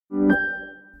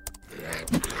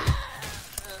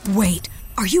Wait,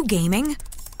 are you gaming?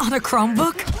 On a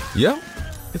Chromebook? Yep.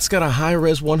 It's got a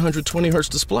high-res 120Hz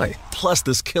display, plus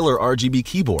this killer RGB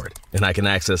keyboard. And I can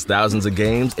access thousands of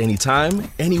games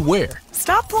anytime, anywhere.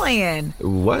 Stop playing.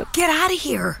 What? Get out of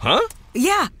here. Huh?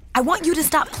 Yeah, I want you to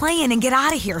stop playing and get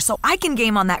out of here so I can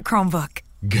game on that Chromebook.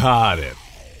 Got it.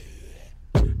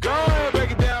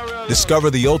 Discover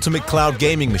the ultimate cloud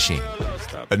gaming machine,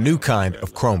 a new kind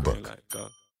of Chromebook.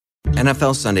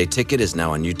 NFL Sunday Ticket is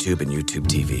now on YouTube and YouTube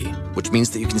TV, which means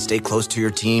that you can stay close to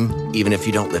your team even if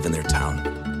you don't live in their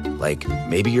town. Like,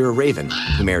 maybe you're a Raven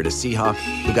who married a Seahawk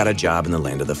who got a job in the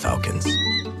land of the Falcons.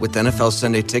 With NFL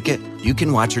Sunday Ticket, you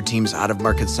can watch your team's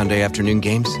out-of-market Sunday afternoon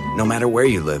games no matter where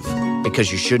you live,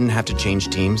 because you shouldn't have to change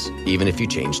teams even if you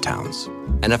change towns.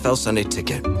 NFL Sunday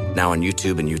Ticket, now on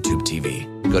YouTube and YouTube TV.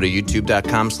 Go to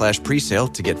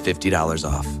youtube.com/presale to get $50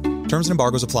 off. Terms and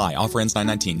embargoes apply. Offer ends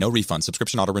 9/19. No refund.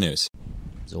 Subscription auto renews.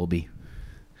 Zorby.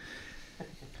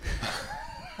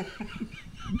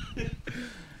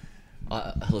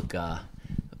 Look,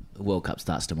 World Cup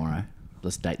starts tomorrow.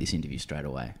 Let's date this interview straight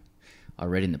away. I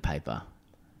read in the paper,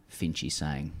 Finchy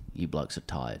saying, "You blokes are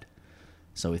tired."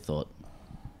 So we thought,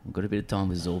 we've got a bit of time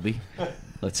with Zorby.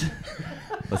 Let's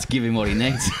give him what he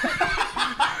needs.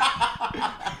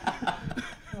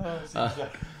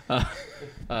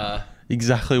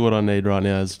 Exactly what I need right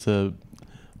now is to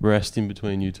rest in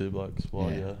between you two blokes while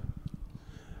you're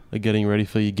getting ready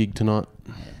for your gig tonight.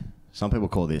 Yeah. Some people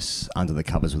call this under the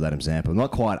covers with Adam Zampa.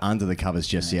 Not quite under the covers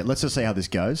just yet. Let's just see how this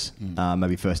goes.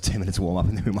 Maybe first 10 minutes warm up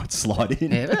and then we might slide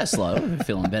in. Yeah, that's slow. We're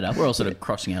feeling better. We're all sort of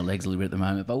crossing our legs a little bit at the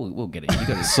moment, but we'll get it. You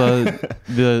got it. So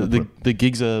the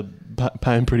gigs are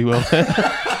paying pretty well.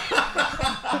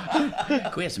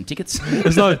 Can we have some tickets?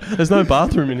 There's no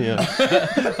bathroom in here.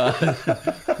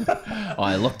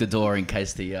 I locked the door in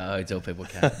case the hotel people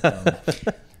came.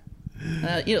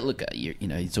 Look,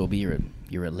 Zorby,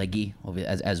 you're a leggy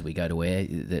as we go to air.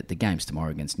 The game's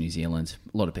tomorrow against New Zealand.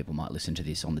 A lot of people might listen to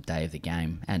this on the day of the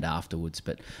game and afterwards,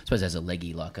 but I suppose as a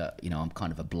leggy, I'm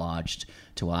kind of obliged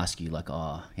to ask you,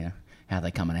 how are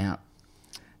they coming out?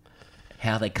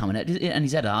 How are they coming out? And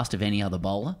is that asked of any other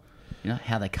bowler?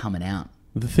 How are they coming out?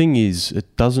 The thing is,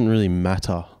 it doesn't really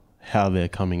matter how they're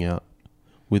coming out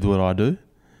with what I do.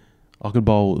 I could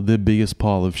bowl the biggest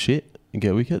pile of shit and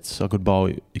get wickets. I could bowl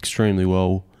extremely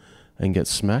well and get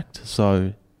smacked.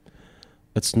 So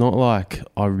it's not like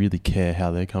I really care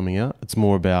how they're coming out. It's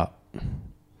more about,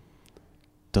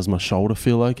 does my shoulder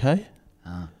feel okay?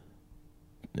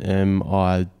 Am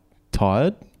I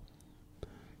tired?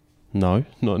 No,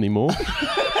 not anymore.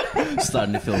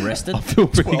 Starting to feel rested. I feel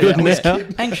pretty good now.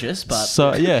 Anxious, but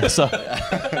so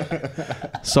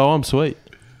I'm sweet.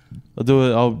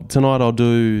 Tonight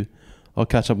I'll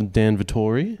catch up with Dan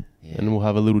Vittori and we'll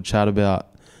have a little chat about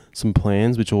some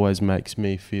plans, which always makes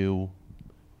me feel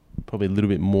probably a little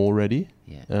bit more ready.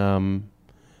 That's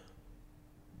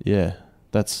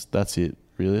it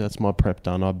really. That's my prep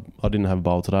done. I didn't have a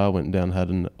bowl today. I went down and had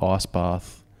an ice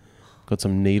bath, got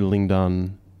some needling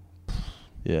done.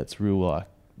 Yeah, it's real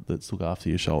let's look after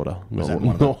your shoulder. Was that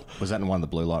in one of the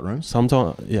blue light rooms?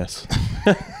 Sometimes, yes.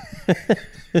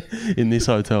 In this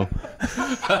hotel.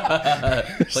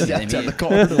 Outside the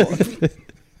corridor.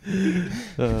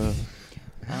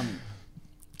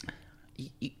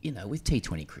 With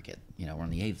T20 cricket, we're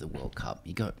on the eve of the World Cup.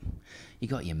 You got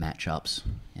your matchups.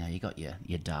 You got your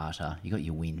data. You got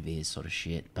your win viz sort of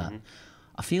shit. But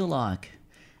I feel like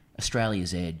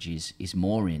Australia's edge is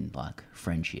more in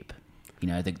friendship.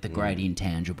 The great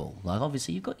intangible.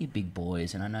 Obviously, you've got your big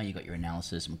boys, and I know you've got your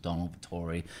analysis, McDonald,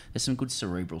 Vittori. There's some good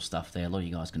cerebral stuff there. A lot of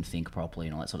you guys can think properly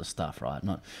and all that sort of stuff, right?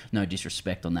 No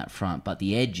disrespect on that front, but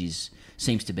the edge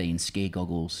seems to be in ski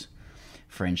goggles,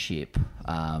 friendship,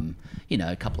 a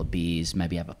couple of beers,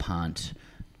 maybe have a punt,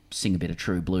 sing a bit of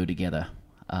True Blue together.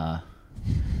 There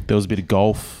was a bit of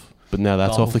golf, but now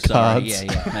that's off the cards.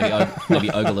 Yeah.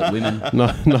 Maybe ogle at women.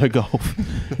 No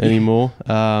golf anymore.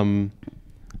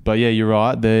 But yeah, you're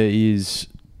right.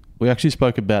 We actually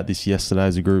spoke about this yesterday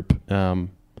as a group.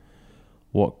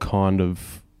 What kind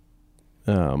of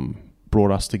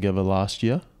brought us together last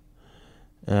year,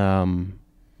 and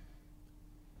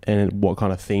what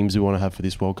kind of themes we want to have for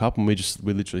this World Cup. And we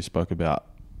literally spoke about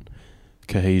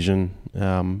cohesion,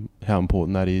 how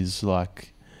important that is.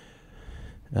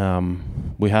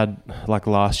 We had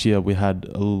last year, we had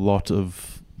there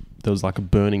was a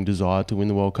burning desire to win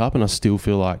the World Cup, and I still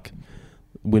feel like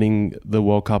winning the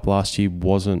World Cup last year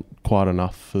wasn't quite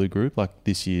enough for the group.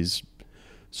 This year's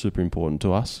super important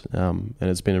to us, and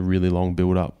it's been a really long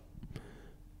build-up.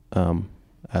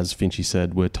 As Finchy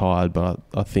said, we're tired, but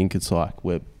I think it's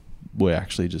we're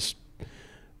actually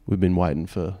we've been waiting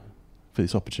for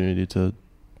this opportunity to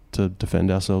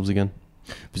defend ourselves again.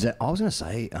 I was going to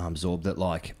say, Zorb, that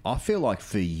like I feel like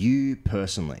for you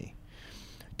personally,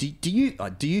 do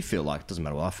you feel like, doesn't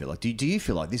matter what I feel like, do you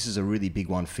feel like this is a really big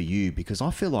one for you? Because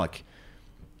I feel like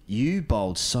you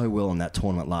bowled so well in that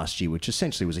tournament last year, which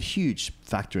essentially was a huge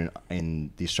factor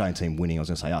in the Australian team winning. I was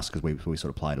going to say us because we sort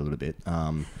of played a little bit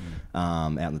out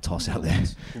in the toss out there.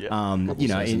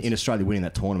 In Australia winning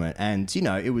that tournament, and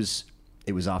it was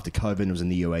after COVID and it was in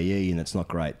the UAE and it's not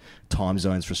great time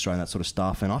zones for Australia and that sort of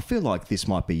stuff. And I feel like this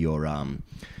might be your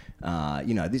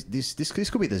this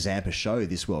could be the Zampa show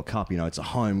this World Cup. It's a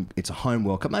home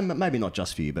World Cup. Maybe not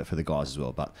just for you, but for the guys as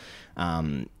well. But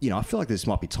I feel like this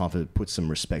might be time to put some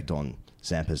respect on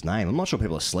Zampa's name. I'm not sure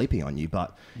people are sleeping on you,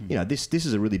 but this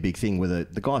is a really big thing. Where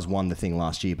the guys won the thing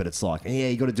last year, but it's like,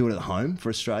 you got to do it at home for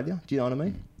Australia. Do you know what I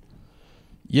mean?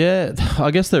 Yeah,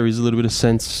 I guess there is a little bit of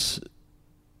sense.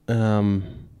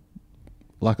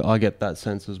 Like I get that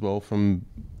sense as well from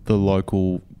the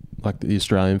local, like the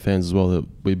Australian fans as well, that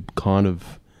we kind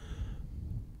of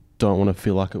don't want to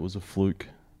feel like it was a fluke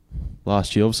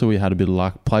last year. Obviously we had a bit of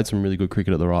luck, played some really good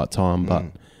cricket at the right time,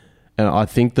 and I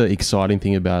think the exciting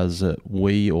thing about it is that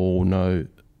we all know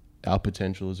our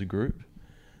potential as a group,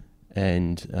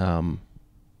 and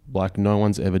like no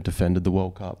one's ever defended the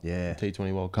World Cup,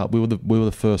 T20 World Cup. We were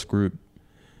the first group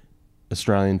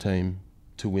Australian team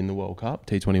to win the World Cup,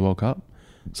 T20 World Cup.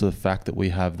 So the fact that we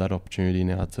have that opportunity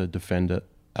now to defend it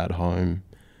at home,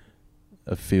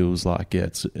 it feels like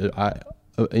it's an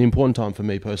important time for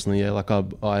me personally. Yeah, like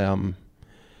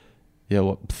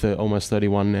almost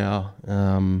 31 now.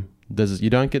 You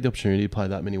don't get the opportunity to play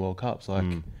that many World Cups. Like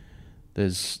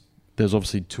there's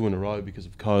obviously 2 in a row because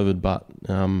of COVID, but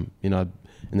in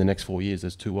the next 4 years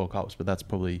there's 2 World Cups. But that's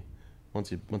probably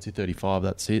once you're 35,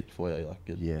 that's it for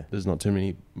you. There's not too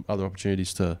many other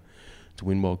opportunities to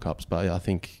win World Cups. But I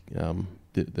think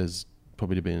there's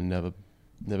probably never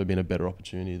been a better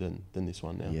opportunity than this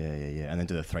one now. Yeah. And then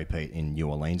do the three-peat in New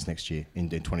Orleans next year in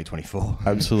 2024.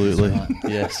 Absolutely.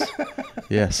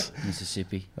 Yes.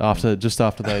 Mississippi. Just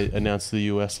after they announced the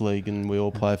US League and we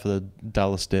all play for the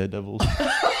Dallas Daredevils.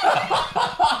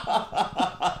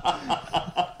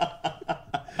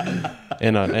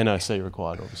 NOC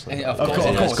required, obviously. Of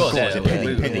course.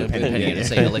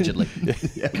 Pending, allegedly.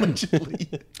 Allegedly.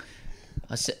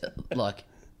 I said, like,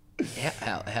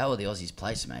 how are the Aussies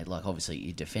placed, mate? Like, obviously,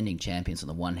 you're defending champions on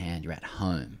the one hand, you're at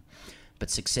home, but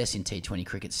success in T20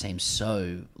 cricket seems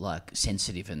so, like,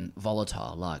 sensitive and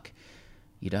volatile. Like,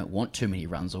 you don't want too many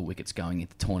runs or wickets going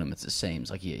into tournaments, it seems.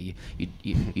 Like, you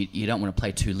don't want to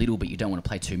play too little, but you don't want to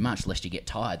play too much, lest you get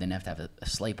tired, then have to have a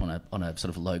sleep on a sort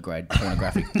of low-grade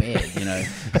pornographic bed,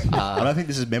 I don't think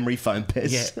this is memory foam,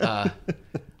 Pez. Yeah.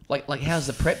 Like, how's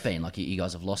the prep been? Like, you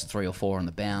guys have lost 3 or 4 on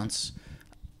the bounce,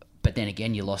 but then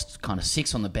again, you lost kind of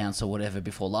 6 on the bounce or whatever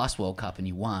before last World Cup and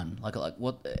you won. Like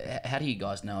what? How do you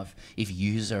guys know if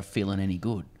yous are feeling any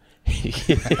good?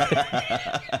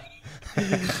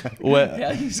 Well,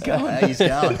 how he's going?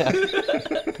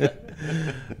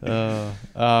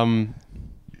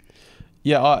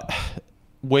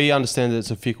 We understand that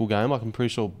it's a fickle game. Like, I'm pretty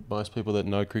sure most people that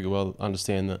know cricket well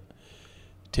understand that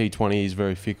T20 is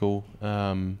very fickle,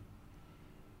 and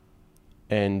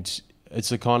it's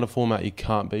the kind of format you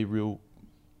can't be real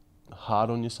hard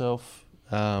on yourself.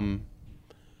 Are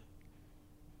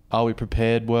we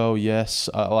prepared well? Yes.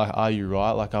 Are you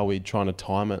right? Like, are we trying to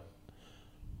time it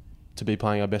to be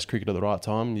playing our best cricket at the right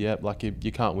time? Yeah. Like,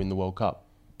 you can't win the World Cup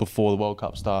before the World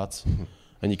Cup starts,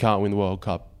 and you can't win the World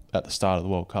Cup at the start of the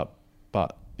World Cup.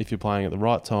 But if you're playing at the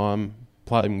right time,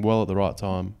 playing well at the right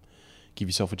time, give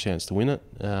yourself a chance to win it.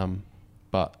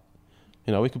 But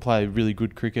we could play really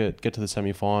good cricket, get to the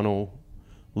semi-final,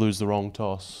 lose the wrong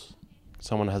toss.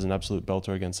 Someone has an absolute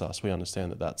belter against us. We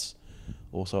understand that that's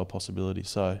also a possibility.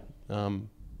 So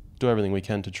do everything we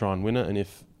can to try and win it. And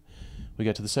if we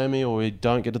get to the semi or we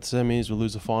don't get to the semis, we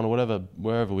lose the final,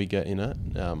 wherever we get in it,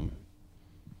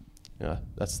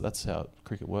 that's how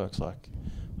cricket works. Like,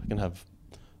 I can have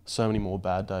so many more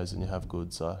bad days than you have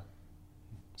good. So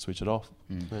switch it off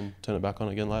and turn it back on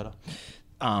again later.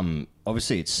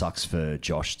 Obviously, it sucks for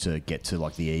Josh to get to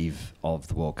like the eve of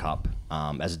the World Cup,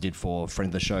 as it did for friend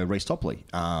of the show Reece Topley,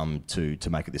 to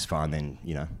make it this far and then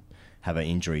have an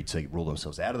injury to rule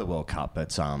themselves out of the World Cup.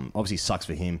 But obviously, it sucks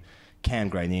for him. Cam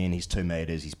Green in, he's 2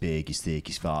 metres, he's big, he's thick,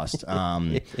 he's fast.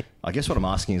 I guess what I'm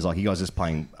asking is, like, you guys just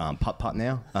playing putt-putt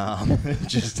now?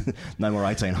 Just no more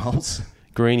 18 holes?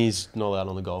 Greenie's not allowed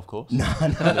on the golf course. No.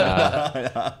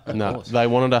 They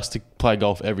wanted us to play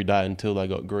golf every day until they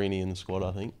got Greenie in the squad,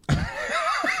 I think.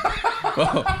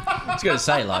 Well, I was going to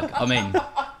say, like, I mean,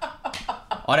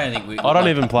 I don't think we. I don't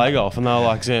even play golf, and they were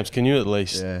like, "Zamps, can you at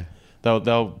least?" Yeah. They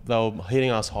were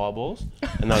hitting us high balls,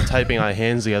 and they were taping our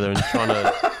hands together and trying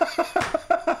to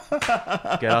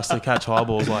get us to catch high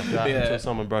balls like that until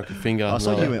someone broke a finger. I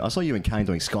saw you and Kane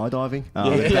doing skydiving.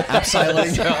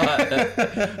 Abseiling.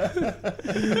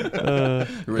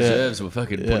 Reserves were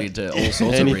fucking put into all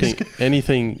sorts of risk.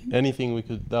 Anything we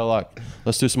could. They were like,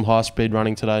 "Let's do some high speed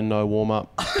running today. No warm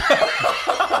up.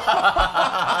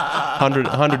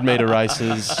 100 meter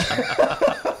races."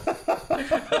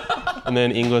 And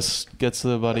then Inglis gets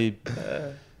the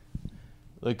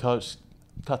coach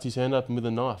cuts his hand open with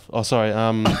a knife. Oh, sorry.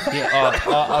 You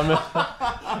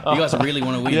guys really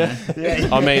want to win. Yeah.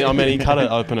 I mean, he cut it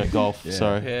open at golf. Yeah.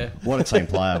 Sorry. Yeah. What a team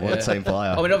player. What a team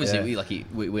player. I mean, obviously,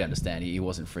 we understand he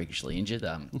wasn't freakishly injured.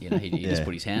 He just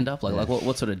put his hand up.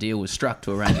 What sort of deal was struck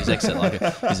to arrange his exit?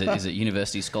 Is it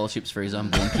university scholarships for his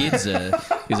unborn kids?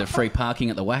 Is it free parking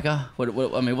at the Wacker?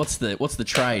 What's the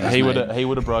trade? He would have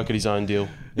brokered his own deal.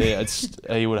 Yeah,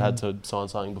 he would have had to sign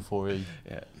something before he.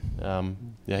 Yeah.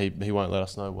 He won't let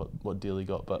us know what deal he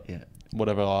got, but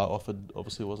whatever I offered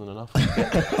obviously wasn't enough.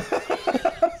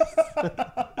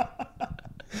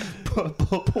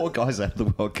 Poor guys out of the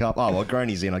World Cup. Oh well,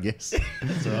 Granny's in, I guess.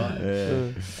 That's right.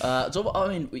 Yeah. So I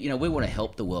mean, we want to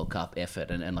help the World Cup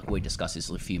effort, and like we discussed this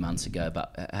a few months ago,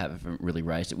 but haven't really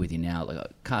raised it with you now.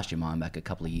 Like, cast your mind back a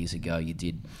couple of years ago, you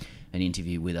did an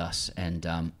interview with us, and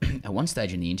at one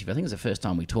stage in the interview, I think it was the first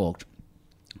time we talked,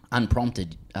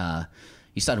 unprompted.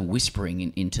 You started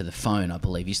whispering into the phone, I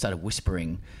believe. You started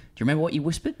whispering. Do you remember what you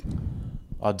whispered?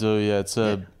 I do, yeah.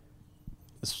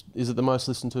 Is it the most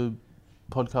listened to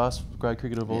podcast grade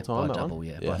cricket of all time? By double, by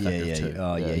a factor of two.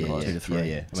 Oh, yeah. 2 to 3.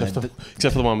 Yeah. Except for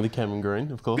the one with Cameron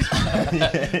Green, of course.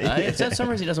 For some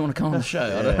reason he doesn't want to come on the show.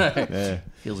 I don't know. Yeah.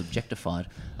 Feels objectified.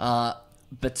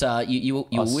 But you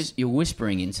were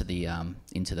whispering into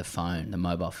the phone, the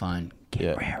mobile phone.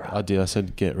 Get rarer. I did. I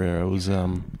said get rarer. It was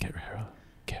get rarer.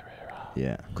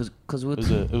 Yeah, because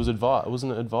it was advice.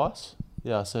 Wasn't it advice?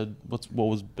 Yeah, I said what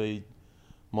would be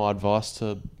my advice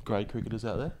to grade cricketers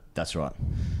out there? That's right.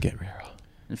 Get rarer.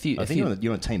 I think you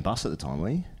were on a team bus at the time, were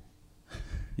you?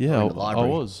 Yeah, I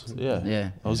was.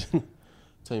 Yeah. I was in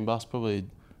a team bus, probably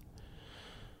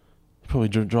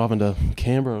driving to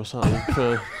Canberra or something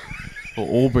or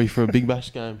Albury for a Big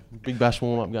Bash game, Big Bash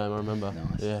warm up game. I remember.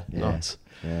 Nice. Yeah, nice.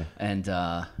 Yeah, and.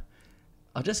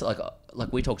 I just like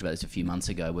we talked about this a few months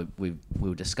ago. We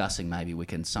were discussing maybe we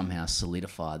can somehow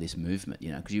solidify this movement,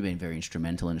 because you've been very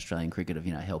instrumental in Australian cricket of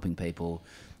helping people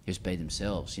just be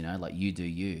themselves, like you do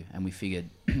you, and we figured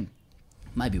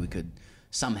maybe we could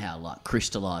somehow like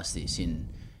crystallise this in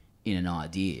an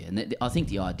idea. And I think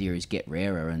the idea is get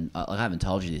rarer. And I haven't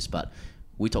told you this, but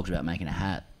we talked about making a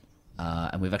hat,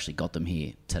 and we've actually got them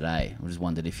here today. I just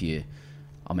wondered if you.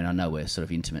 I mean, I know we're sort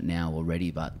of intimate now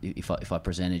already, but if I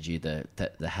presented you the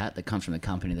hat that comes from the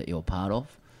company that you're part of,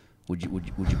 would you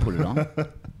put it on?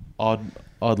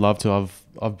 I'd love to.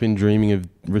 I've been dreaming of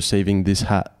receiving this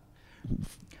hat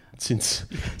since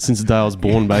the day I was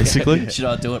born, basically. Should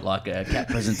I do it like a cat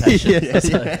presentation?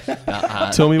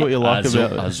 Tell me what you like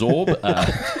about Zorb.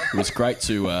 It was great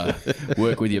to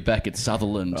work with you back at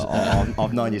Sutherland.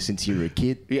 I've known you since you were a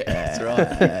kid. Yeah, that's right.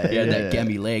 That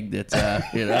gammy leg that,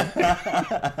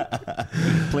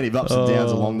 Plenty of ups and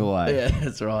downs along the way. Yeah,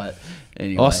 that's right.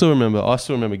 Anyway. I still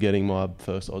remember getting my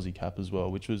first Aussie cap as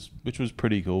well, which was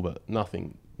pretty cool, but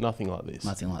nothing like this.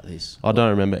 Nothing like this. I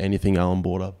don't remember anything Alan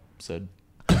Border said.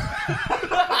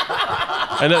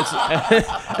 And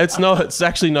it's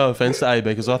actually no offense to AB,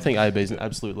 because I think AB is an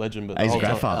absolute legend. But he's a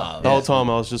grandfather. The whole time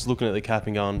I was just looking at the cap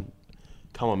and going,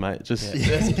 "Come on, mate, just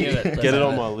let's give it. Get it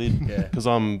on my lid," because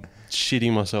I'm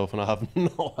shitting myself and I have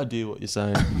no idea what you're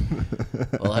saying.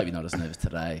 Well, I hope you're not as nervous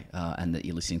today, and that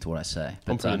you're listening to what I say.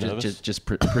 But I'm pretty nervous. Just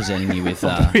presenting you with.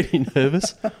 I'm pretty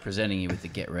nervous. Presenting you with the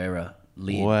Get Rarer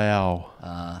lid.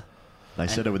 Wow. They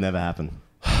said it would never happen.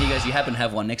 He goes, you happen to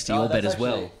have one next to your bed as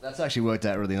well. That's actually worked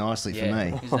out really nicely for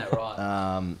me. Isn't that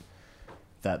right?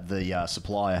 That the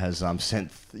supplier has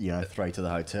sent 3 to the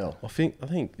hotel. I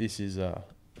think this is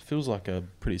feels like a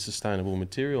pretty sustainable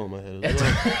material in my head as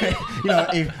well.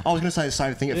 I was going to say the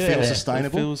same thing. It feels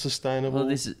sustainable. It feels sustainable.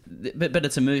 Well, but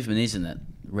it's a movement, isn't it?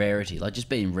 Rarity, like just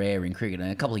being rare in cricket.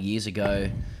 And a couple of years ago,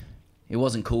 it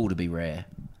wasn't cool to be rare.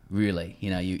 Really,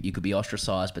 you could be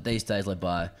ostracised. But these days, led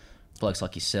by blokes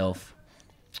like yourself.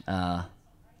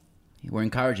 We're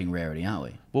encouraging rarity, aren't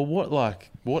we? Well,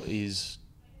 what is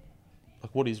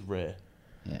rare?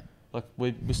 Yeah. Like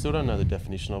we still don't know the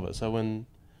definition of it. So when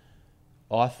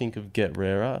I think of get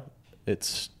rarer,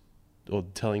 or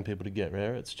telling people to get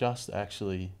rarer, it's just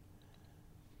actually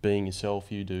being yourself.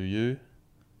 You do you.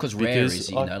 Because rare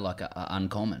is, like a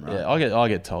uncommon, right? Yeah, I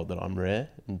get told that I'm rare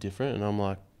and different, and I'm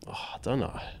like, I don't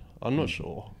know. I'm not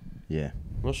sure. Yeah.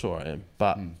 I'm not sure I am.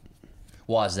 But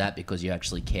Why is that? Because you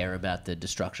actually care about the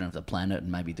destruction of the planet and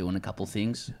maybe doing a couple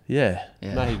things? yeah,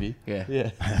 maybe. Yeah.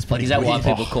 Yeah. Is that why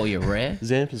people call you rare?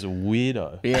 Zampa's a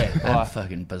weirdo. Yeah.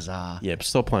 Fucking bizarre. Yeah, but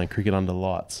stop playing cricket under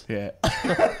lights. Yeah.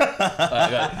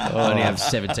 I only have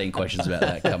 17 questions about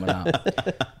that coming up.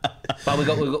 But we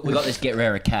got this Get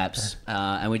Rarer caps,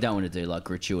 and we don't want to do like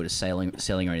gratuitous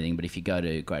selling or anything. But if you go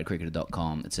to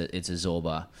greatcricketer.com, it's a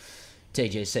Zorba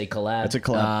TGC collab. It's a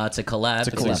collab.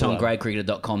 It's on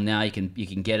greatcricketer.com now. You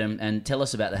can get them and tell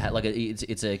us about the hat. Like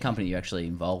it's a company you're actually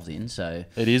involved in. So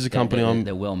it is a company.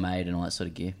 They're well made and all that sort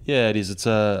of gear. Yeah, it is.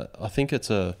 I think it's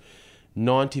a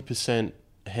 90%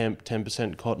 hemp,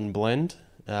 10% cotton blend.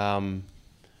 And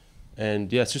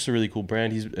yeah, it's just a really cool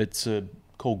brand. It's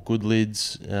called Good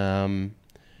Lids.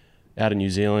 Out in New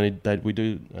Zealand, we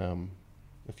do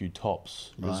a few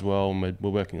tops as well, and we're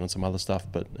working on some other stuff.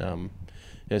 But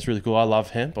yeah, it's really cool. I love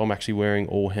hemp. I'm actually wearing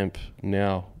all hemp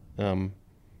now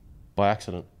by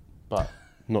accident, but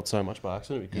not so much by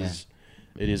accident because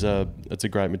it's a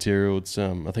great material. It's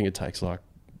I think it takes like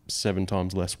 7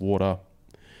 times less water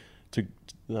to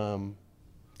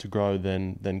grow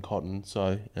than cotton.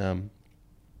 So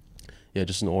yeah,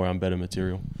 just an all-round better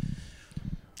material.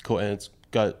 Cool, and it's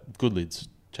Good Lids.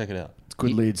 Check it out. It's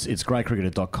Good Lids. It's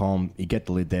greatcricketer.com. You get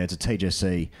the lid there. It's a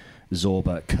TJC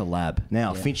Zorba collab.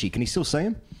 Now, Finchy, can you still see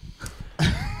him?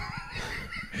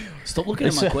 Stop looking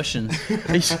at my questions.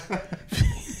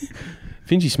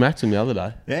 Finchy smacked him the other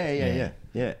day.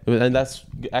 Yeah. And that's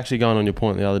actually going on your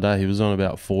point the other day. He was on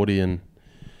about 40 and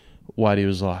Wadey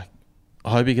was like,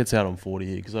 I hope he gets out on 40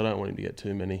 here because I don't want him to get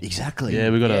too many. Exactly. Yeah,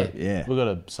 we got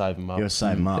to save him up. You got to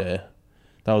save him up. Yeah.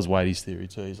 That was Wadey's theory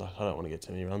too. He's like, I don't want to get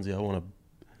too many runs here. I want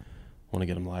to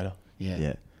get him later.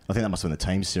 Yeah. I think that must have been the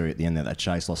team series at the end there. That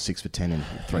chase lost 6 for 10 in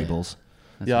 3 balls.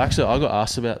 Actually, I got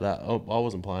asked about that. I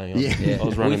wasn't playing. I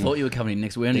was running. We thought you were coming in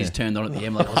next. We only just turned on at the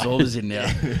end like I was always in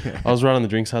now. I was running the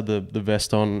drinks, had the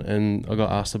vest on, and I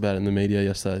got asked about it in the media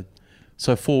yesterday.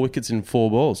 So 4 wickets in 4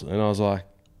 balls, and I was like,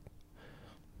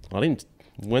 I didn't.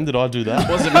 When did I do that?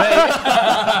 Wasn't me.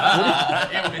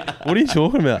 What are you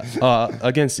talking about?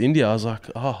 Against India, I was like,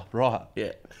 oh right.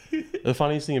 Yeah. The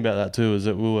funniest thing about that too is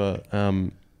that we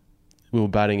were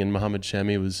batting, and Mohammad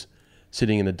Shami was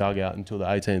sitting in the dugout until the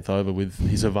 18th over with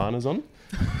his Havanas on.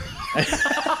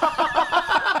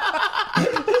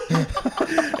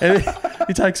 And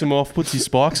he takes them off, puts his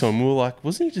spikes on. We were like,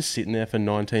 wasn't he just sitting there for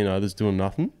 19 overs doing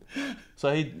nothing? So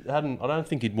I don't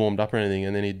think he'd warmed up or anything,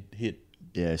 and then he'd hit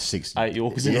 8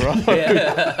 Yorkers in a row.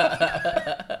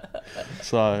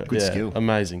 So, good skill.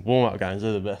 Amazing. Warm-up games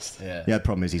are the best. Yeah. The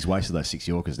problem is he's wasted those 6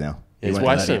 Yorkers now. Yeah, he's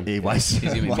wasted them. He wasted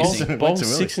He's going to be Bowled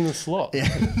 6 in the slot.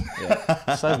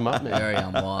 Yeah. Save them up now. Very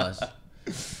unwise.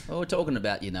 Well, we're talking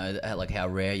about, like how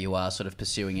rare you are sort of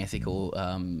pursuing ethical,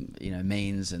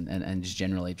 means and just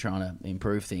generally trying to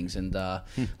improve things. And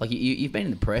like you've been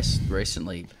in the press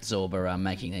recently, Zorba,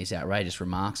 making these outrageous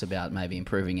remarks about maybe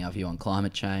improving our view on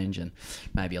climate change and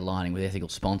maybe aligning with ethical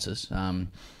sponsors.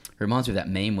 It reminds me of that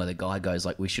meme where the guy goes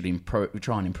like, we should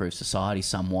try and improve society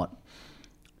somewhat.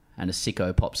 And a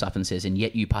sicko pops up and says, and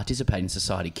yet you participate in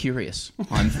society. Curious.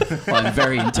 I'm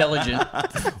very intelligent.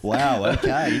 Wow,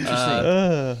 okay,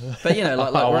 interesting.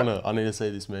 But I need to see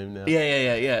this meme now.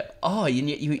 Yeah. Oh, and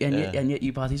yet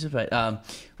you participate.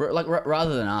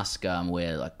 Rather than ask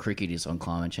where like cricket is on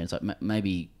climate change, like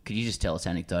maybe could you just tell us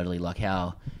anecdotally, like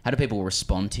how do people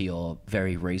respond to your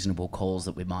very reasonable calls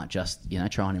that we might just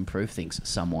try and improve things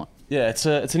somewhat? Yeah, it's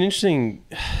an interesting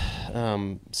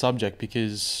subject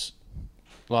because,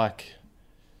 like,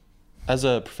 as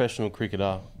a professional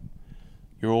cricketer,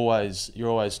 you're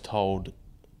always told,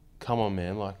 come on,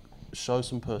 man, like, show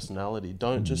some personality.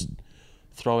 Don't just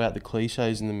throw out the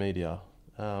cliches in the media.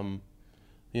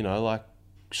 Like,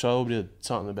 show a bit of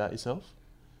something about yourself.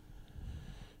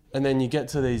 And then you get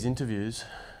to these interviews,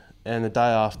 and the day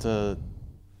after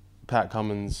Pat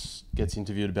Cummins gets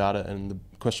interviewed about it, and the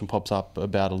question pops up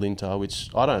about Alinta, which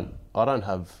I don't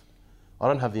have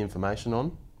the information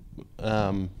on.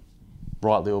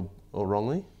 Rightly or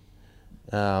wrongly,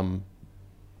 and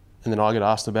then I get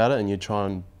asked about it, and you try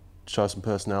and show some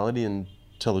personality and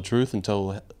tell the truth and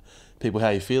tell people how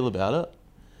you feel about it,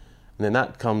 and then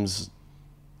that becomes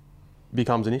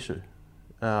an issue.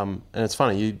 And it's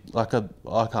funny, I can't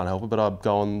help it, but I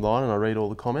go online and I read all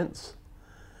the comments,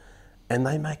 and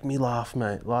they make me laugh,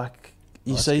 mate. Like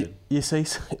you see.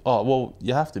 Oh well,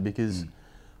 you have to, because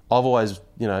I've always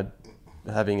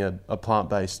having a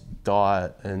plant-based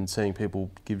diet and seeing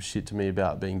people give shit to me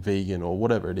about being vegan or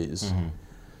whatever it is.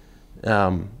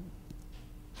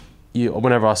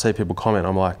 whenever I see people comment,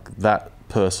 I'm like, that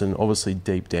person obviously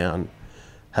deep down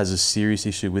has a serious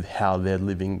issue with how they're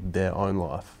living their own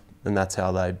life, and that's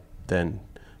how they then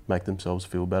make themselves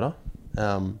feel better.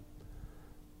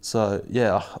 So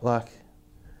yeah, like,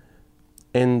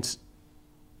 and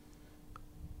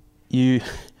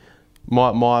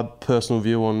my personal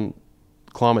view on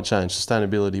climate change,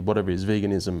 sustainability, whatever it is,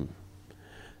 veganism,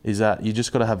 is that you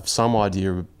just got to have some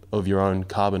idea of your own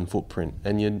carbon footprint,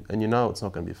 and you know it's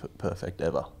not going to be perfect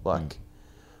ever. Like,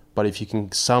 but if you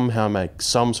can somehow make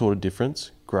some sort of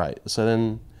difference, great. So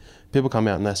then people come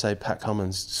out and they say, Pat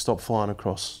Cummins, stop flying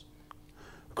across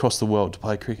the world to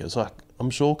play cricket. It's like, I'm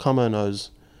sure Cummo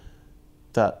knows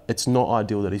that it's not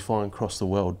ideal that he's flying across the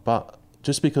world, but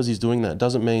just because he's doing that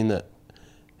doesn't mean that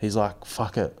he's like,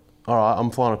 fuck it, all right,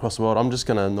 I'm flying across the world, I'm just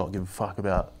going to not give a fuck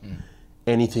about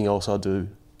anything else I do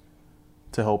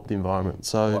to help the environment.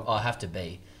 So well, I have to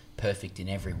be perfect in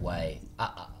every way.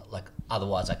 Like,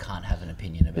 otherwise I can't have an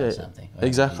opinion about something.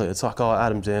 Exactly. It's like,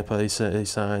 Adam Zampa, he's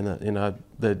saying that, you know,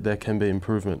 there can be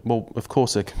improvement. Well, of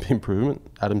course there can be improvement.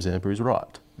 Adam Zampa is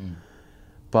right.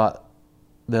 But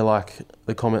they're like,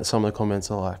 some of the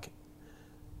comments are like,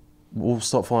 we'll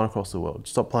stop flying across the world,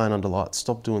 stop playing under lights,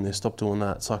 stop doing this, stop doing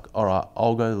that. It's like, all right,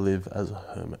 I'll go live as a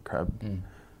hermit crab.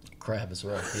 Crab as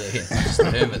well. Yeah. Just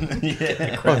a hermit.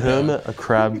 A hermit, a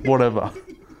crab, whatever.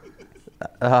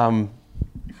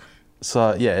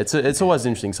 So yeah, it's always an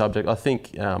interesting subject. I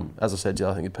think, as I said,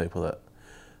 I think the people that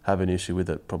have an issue with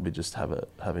it probably just have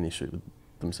an issue with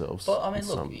themselves. Well, I mean,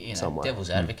 look, devil's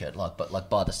advocate, like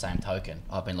by the same token,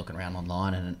 I've been looking around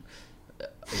online, and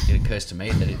it occurs to me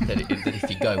that if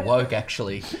you go woke,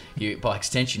 actually, you by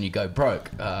extension you go broke,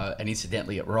 and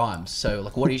incidentally it rhymes. So,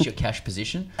 like, what is your cash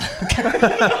position? You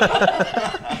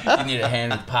need a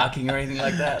hand with parking or anything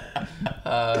like that?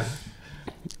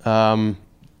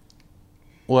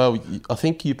 Well, I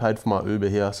think you paid for my Uber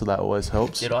here, so that always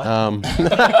helps. Did I?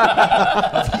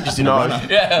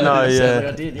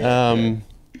 I did.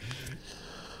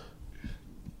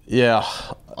 Yeah.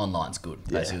 Online's good,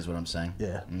 basically, is what I'm saying.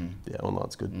 Yeah,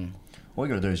 online's good. All you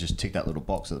got to do is just tick that little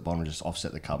box at the bottom and just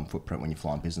offset the carbon footprint when you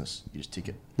fly in business. You just tick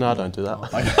it. No, I don't do that.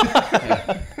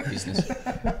 Business.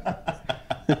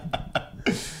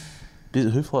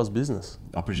 Who flies business?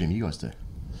 I presume you guys do.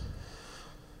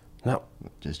 No.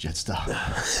 Just Jetstar.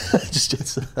 Just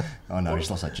Jetstar. Oh no, we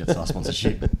just lost that Jetstar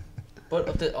sponsorship. But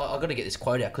I've got to get this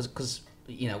quote out because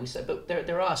you know, we said, but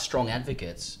there are strong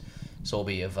advocates,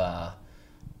 Sorby, of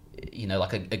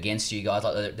like against you guys.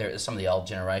 Like there, some of the old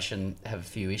generation have a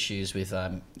few issues with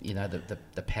the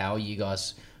power you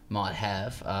guys might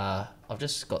have. I've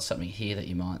just got something here that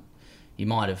you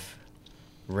might have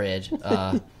read.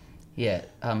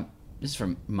 This is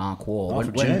from Mark Waugh.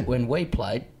 When we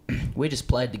played, we just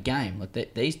played the game.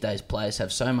 Like these days, players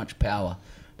have so much power.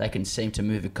 They can seem to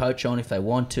move a coach on if they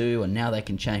want to, and now they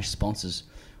can change sponsors.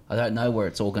 I don't know where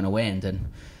it's all going to end. And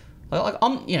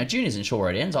June isn't sure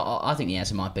where it ends. I think the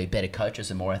answer might be better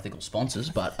coaches and more ethical sponsors.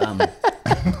 But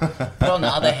but on the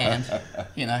other hand,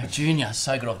 Junior's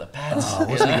so good off the pads.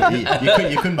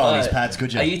 You couldn't buy these pads,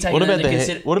 could you? Are you taking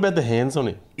what about the hands on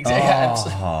it?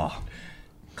 Exactly.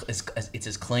 It's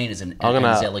as clean as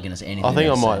as elegant as anything.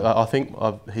 I think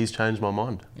he's changed my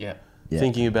mind. Yeah.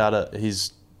 Thinking about it,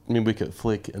 his mid-wicket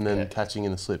flick and then catching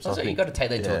in the slips. So you've got to take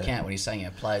that into account when he's saying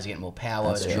players are getting more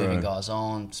power, they're moving guys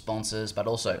on, sponsors, but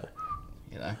also,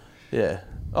 Yeah.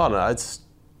 I don't know. It's.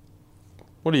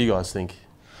 What do you guys think?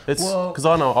 It's because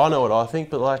I know what I think,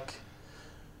 but like.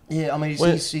 Yeah, I mean,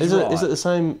 he's is right. Is it the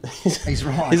same? He's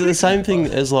right. Is it the same thing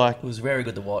as like? It was very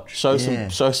good to watch. Show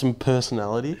some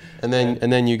personality, and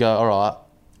then you go, all right.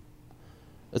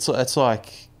 It's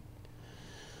like.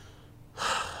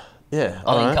 Yeah,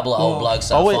 I think a couple of old blokes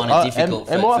find it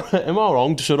difficult. Am I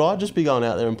wrong? Should I just be going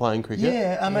out there and playing cricket?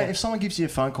 Yeah, I mean, if someone gives you a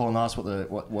phone call and asks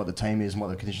what the team is and what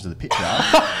the conditions of the pitch are,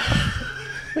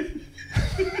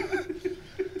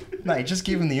 mate, just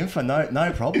give them the info.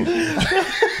 No problem.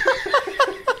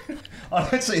 I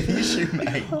don't see the issue,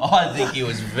 mate. I think he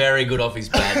was very good off his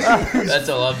patch. That's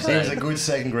all I'm saying. He was a good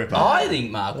second gripper. I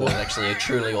think Mark was actually a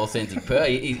truly authentic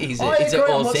person. He's an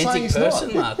authentic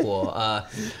person, Mark Waugh.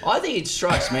 I think it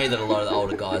strikes me that a lot of the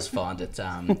older guys find it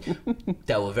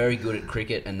they were very good at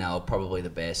cricket and they were probably the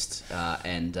best,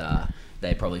 and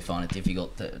they probably find it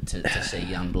difficult to see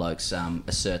young blokes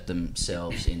assert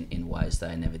themselves in ways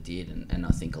they never did, and I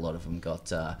think a lot of them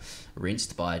got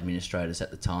rinsed by administrators at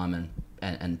the time,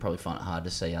 and probably find it hard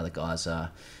to see other guys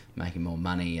making more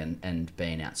money and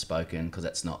being outspoken, because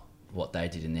that's not what they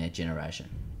did in their generation.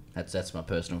 That's my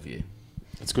personal view.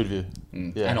 It's a good view.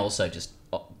 Yeah. And also just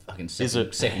fucking Is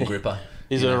it- second gripper.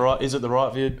 Is you it know? right? Is it the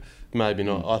right view? Maybe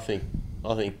not. I think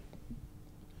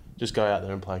just go out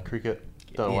there and play cricket.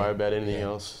 Don't worry about anything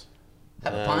else.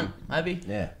 Have a punt, maybe.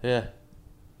 Yeah. Yeah.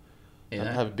 You know?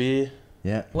 Have a beer.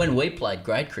 Yeah. When we played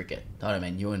grade cricket, I don't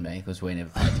mean you and me because we never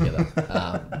played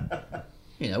together.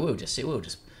 You know,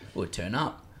 we'll turn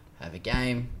up, have a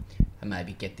game, and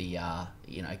maybe get the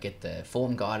get the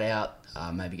form guide out,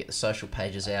 maybe get the social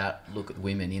pages out, look at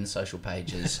women in social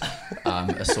pages,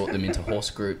 assort them into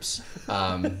horse groups,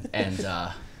 and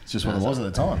It's just what it was at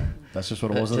the time. That's just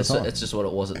what it was at the time. it's just what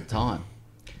it was at the time.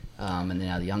 And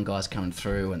now the young guys coming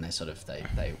through, and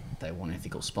they want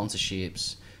ethical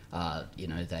sponsorships.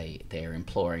 They're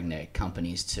imploring their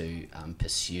companies to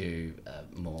pursue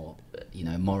more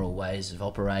moral ways of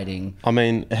operating. I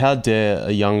mean, how dare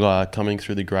a young guy coming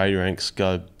through the grade ranks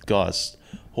go, guys,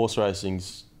 horse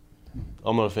racing's,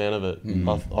 I'm not a fan of it.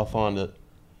 I find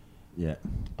it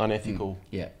unethical.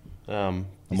 Yeah. I'm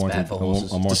It's bad for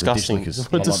horses. I'm more Disgusting. into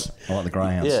because I like the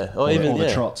greyhounds. Yeah, or even the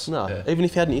trots. No, Yeah. even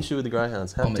if you had an issue with the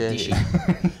greyhounds, how I'm a dare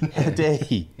dishy. he? How dare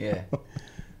he? Yeah.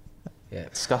 Yeah.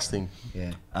 Disgusting.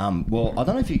 Yeah. Well, I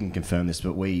don't know if you can confirm this,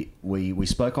 but we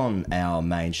spoke on our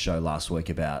main show last week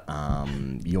about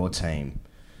your team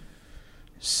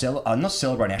not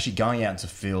celebrating, actually going out into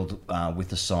field with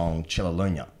the song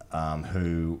Celluluna,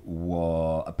 who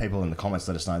were people in the comments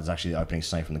let us know there's actually the opening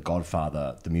scene from The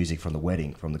Godfather, the music from The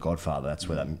Wedding from The Godfather. That's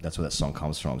where that song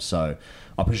comes from. So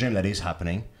I presume that is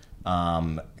happening.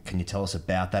 Can you tell us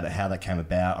about that, how that came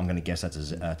about? I'm going to guess that's a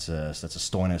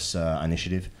Stoinis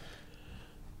initiative.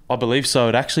 I believe so.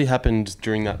 It actually happened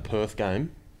during that Perth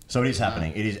game. So it is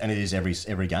happening. It is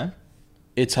every game.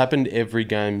 It's happened every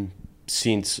game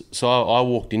since. So I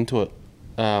walked into it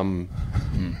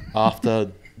after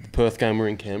the Perth game. We were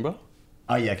in Canberra.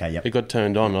 Oh yeah, okay, yep. It got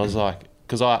turned on. I was like,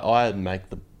 because I had make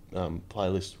the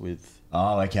playlist with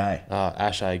Oh okay.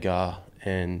 Ash Agar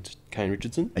and Kane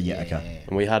Richardson, Yeah, okay.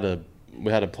 and we had a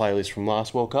playlist from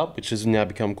last World Cup, which has now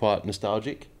become quite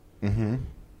nostalgic.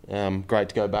 Great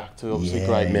to go back to, obviously Yeah,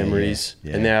 great yeah, memories.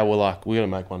 yeah. And now we're like, we're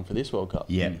going to make one for this World Cup.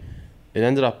 Yeah. It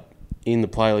ended up in the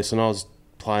playlist, and I was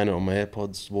playing it on my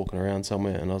AirPods, walking around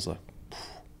somewhere, and I was like,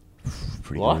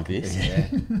 Pretty like good. this, Yeah.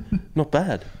 not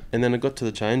bad. And then I got to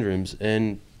the change rooms,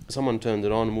 and someone turned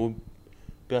it on, and we were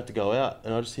about to go out,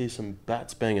 and I just hear some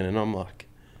bats banging, and I'm like,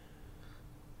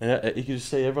 and you could just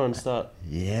see everyone start,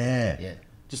 Yeah. Yeah.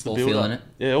 just the All build feeling up.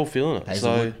 it? Yeah, all feeling it.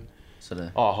 Hazelwood. Sort of.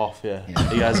 So, Hoff, yeah. Yeah.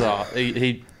 He goes,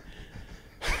 he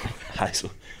Hazel.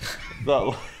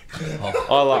 That, Hoff.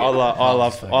 I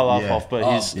love Yeah. Hoff, but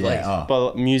Oh, his please.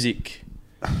 but music.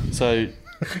 So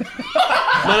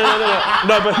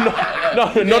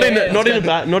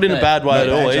not in a bad way at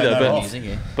all bad, either. no, But Music,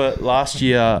 yeah. but last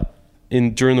year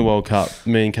during the World Cup,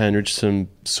 me and Kane Richardson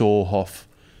saw Hoff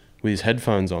with his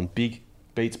headphones on, big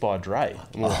Beats by Dre.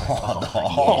 And we're like,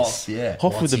 Yes. Yeah.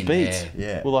 Hoff with What's the in beats. there?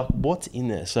 Yeah. We're like, what's in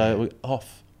there? So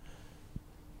Hoff,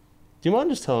 do you mind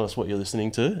just telling us what you're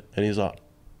listening to? And he's like,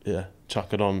 yeah,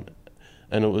 chuck it on.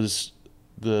 And it was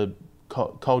the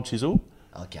Cold Chisel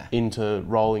Okay. into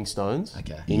Rolling Stones,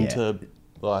 Okay. into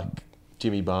like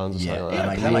Jimmy Barnes or Yeah. something like Yeah,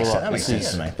 that. that And makes we're sense. like, That makes this sense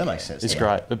is- to me. That makes sense. It's Yeah.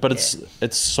 great, but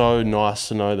it's so nice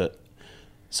to know that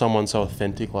someone so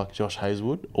authentic like Josh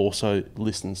Hazelwood also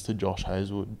listens to Josh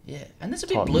Hazelwood. Yeah, and that's a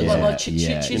bit Type blue, music. like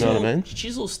Yeah, Chisel, you know what I mean?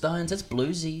 Chisel Stones. That's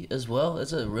bluesy as well.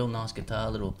 It's a real nice guitar,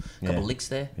 little couple Yeah. licks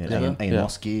there Yeah. as well. Ian Yeah.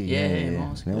 Mosky. Yeah,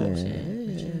 Mosque, Yeah. of course, yeah.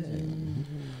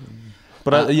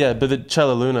 But but the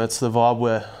Celluluna, it's the vibe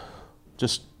we're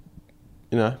just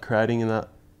creating in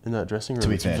that dressing room. To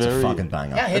be fair, it's a fucking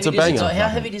banger. How heavy It's a does banger. how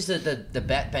heavy does the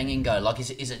bat banging go? Like, is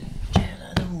it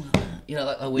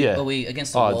are we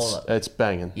against the wall? It's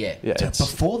banging. Yeah. It's,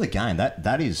 Before the game,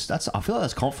 that's I feel like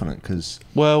that's confident because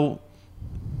well,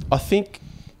 I think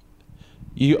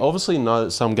you obviously know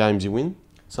that some games you win,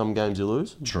 some games you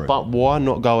lose. True. But why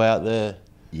not go out there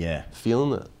yeah,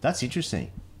 feeling it? that's interesting.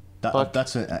 Like-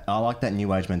 I like that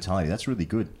new age mentality. That's really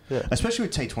good. Yeah. Especially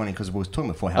with T20 because we were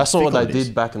talking before how That's not what fickle they it is.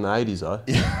 did back in the 80s, though.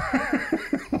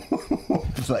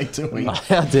 What were they doing?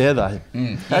 How dare they?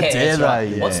 How dare that's right.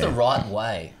 they? What's the right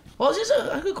way? Well, just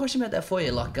a good question about that for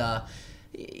you. Like,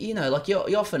 like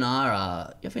you often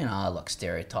are like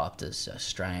stereotyped as a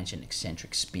strange and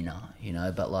eccentric spinner,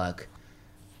 but like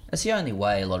that's the only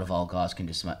way a lot of old guys can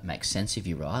just make sense of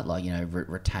you, right? Like,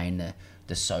 retain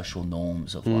the social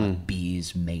norms of like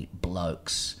beers, meat,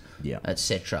 blokes, Yeah.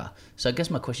 etc. So I guess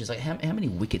my question is like, how many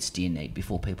wickets do you need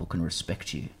before people can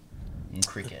respect you in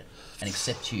cricket and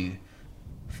accept you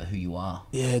for who you are?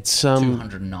 Yeah, it's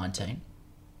 219.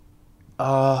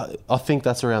 I think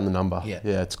that's around the number. Yeah.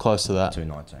 Yeah, it's close to that.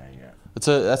 219, yeah.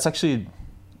 That's actually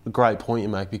a great point you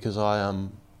make because I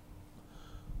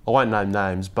I won't name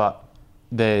names, but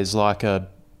there's like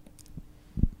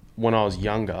when I was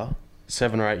younger,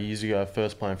 7 or 8 years ago,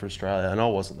 first playing for Australia, and I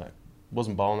wasn't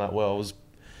bowling that well. I was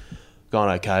going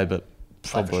okay, but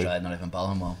Playing for probably Australia, not even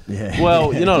bowling well. Yeah.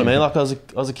 well, you know what I mean. Like I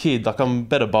was a kid. Like I'm a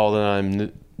better bowler than I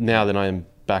am now than I am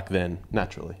back then,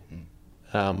 naturally.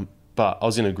 But I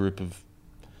was in a group of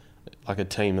like a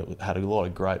team that had a lot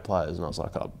of great players, and I was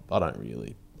like, I don't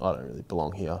really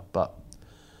belong here. But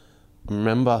I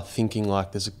remember thinking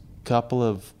like there's a couple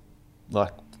of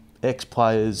like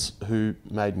ex-players who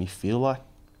made me feel like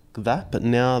that, but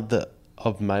now that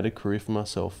I've made a career for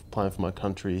myself playing for my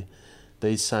country,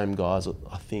 these same guys,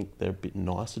 I think they're a bit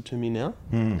nicer to me now.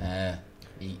 Yeah.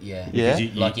 Yeah.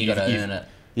 Like you got to earn it.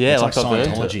 Yeah, It's like I've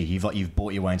earned it. Scientology. You've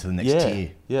bought your way into the next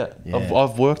tier. Yeah. Yeah.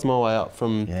 I've worked my way up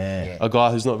from Yeah. a guy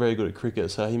who's not very good at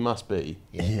cricket, so he must be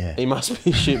Yeah. he must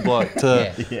be shit bloke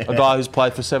to a guy who's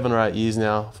played for 7 or 8 years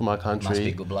now for my country. Must be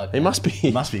a good bloke, He man. must be.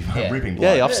 He must be ripping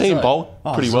bloke. Yeah, I've seen him right. bowl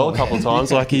pretty well a couple of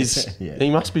times. Like he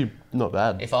must be not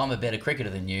bad. If I'm a better cricketer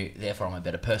than you, therefore I'm a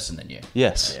better person than you.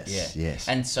 Yes. Yes.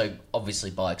 And so,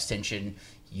 obviously, by extension,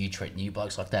 you treat new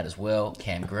blokes like that as well.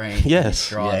 Cam Green, Yes.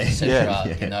 Drive, Yeah. etc.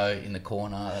 Yeah. You know, in the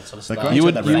corner, that sort of The stuff. Greens You got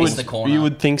would, that you race would, the corner. you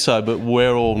would think so, but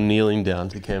we're all kneeling down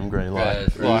to Cam Green. Like,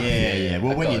 Right. Yeah.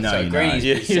 Well, when you know, so you know. Greeny's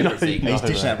Yeah, a you know, separate thing. you know. He's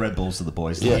dishing out Red Bulls to the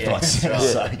boys. Yeah. Left, right, centre, Right.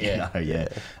 so, Yeah. you know, yeah.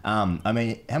 I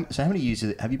mean, how many years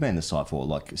have you been in the site for?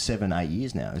 Like 7, 8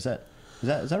 years now? Is that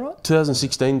right?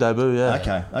 2016 debut,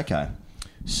 yeah. Okay.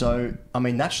 So, I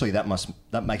mean, naturally, that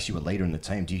makes you a leader in the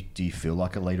team. Do you feel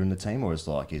like a leader in the team, or is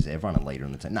everyone a leader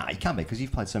in the team? No, you can't be because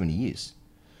you've played so many years.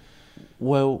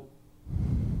 Well,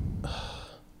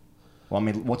 Well, I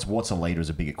mean, what's a leader is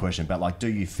a bigger question. But like, do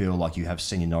you feel like you have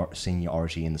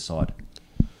seniority in the side?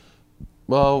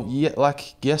 well, yeah,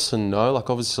 like yes and no. Like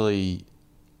obviously,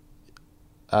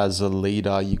 as a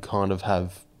leader, you kind of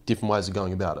have different ways of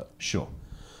going about it. Sure.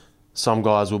 Some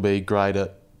guys will be great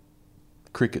at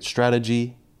cricket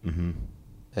strategy,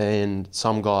 and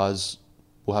some guys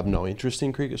will have no interest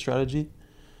in cricket strategy.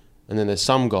 And then there's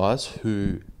some guys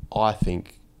who I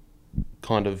think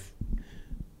kind of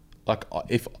like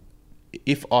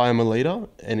if I am a leader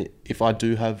and if I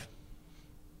do have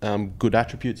good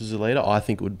attributes as a leader, I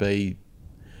think it would be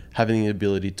having the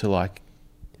ability to like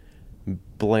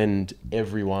blend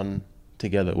everyone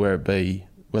together,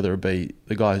 whether it be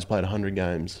the guy who's played 100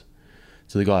 games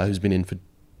to the guy who's been in for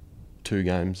 2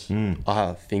 games.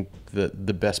 I think that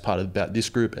the best part about this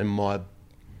group and my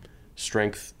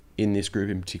strength in this group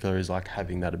in particular is like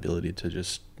having that ability to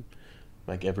just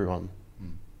make everyone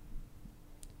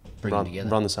Bring them together.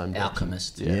 run the same direction.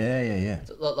 Alchemist. Yeah.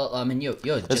 I mean, you're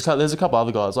just... There's a couple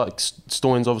other guys, like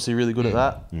Stoyan's obviously really good at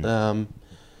that.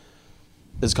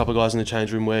 There's a couple of guys in the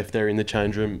change room where if they're in the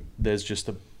change room, there's just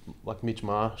like Mitch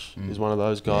Marsh is one of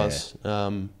those guys.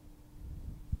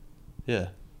 Yeah.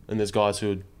 And there's guys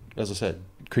who, as I said,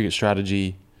 cricket strategy,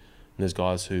 and there's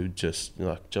guys who just,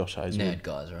 like Josh Hazelwood. Nerd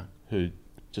guys, right? Who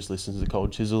just listens to the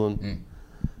Cold Chisel and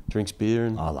drinks beer.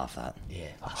 And I love that. Yeah,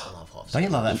 I love Hoffs. Don't you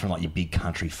love that from like your big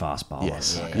country fast bowler?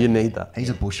 yes, you need that. He's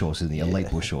a bush horse, isn't he?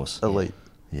 Elite bush horse. Elite.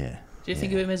 Yeah. Do you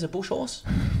think of him as a bush horse?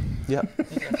 Yeah.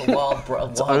 Like a wild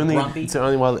grumpy? It's the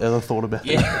only way I ever thought about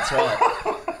it. Yeah, that's right.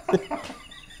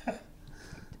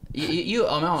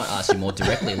 I want to ask you more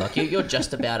directly. Like you're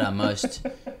just about our most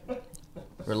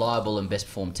reliable and best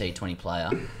performed T20 player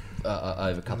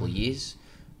over a couple of years.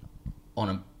 On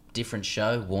a different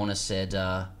show, Warner said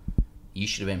you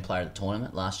should have been player of the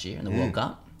tournament last year in the World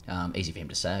Cup. Easy for him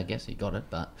to say, I guess. He got it,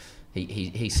 but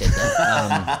he said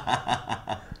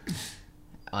that.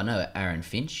 I know Aaron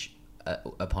Finch,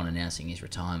 upon announcing his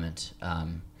retirement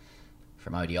from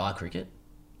ODI cricket,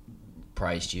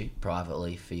 praised you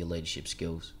privately for your leadership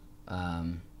skills.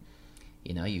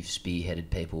 You've spearheaded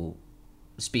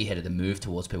the move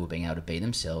towards people being able to be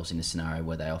themselves in a scenario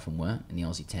where they often weren't in the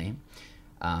Aussie team.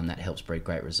 That helps breed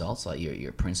great results. Like you're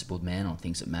a principled man on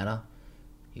things that matter.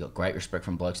 You got great respect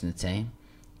from blokes in the team.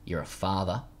 You're a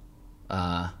father.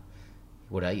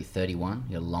 What are you, 31?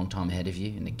 You're a long time ahead of you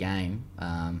in the game.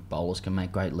 Bowlers can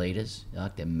make great leaders.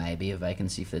 Like there may be a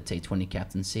vacancy for the T20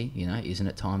 captaincy. Isn't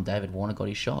it time David Warner got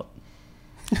his shot?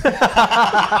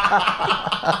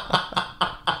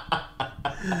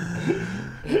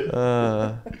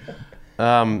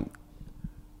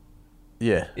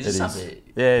 Yeah, Is it it is. something?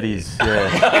 Yeah, it is.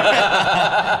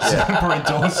 Yeah. Zampa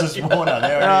endorses Warner.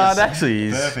 There it No, is. it actually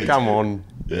is. Perfect. Come on.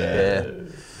 Yeah.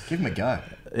 Give him a go.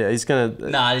 Yeah, he's gonna.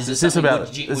 No, is this something? about?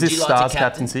 Would you is this like Stars to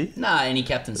captaincy? No, any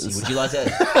captaincy. Would you like to?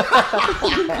 He's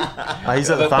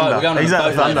at the We're going Thunder. on He's a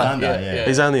at the boat Thunder. Thunder, yeah.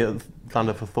 He's only at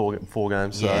Thunder for 4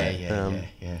 games. So, Yeah.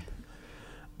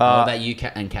 What about you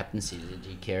and captaincy? Did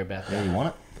you care about that? Yeah, you want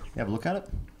it? have a look at it?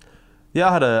 Yeah,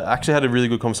 I actually had a really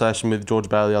good conversation with George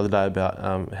Bailey the other day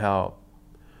about how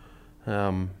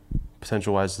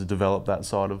potential ways to develop that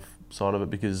side of it,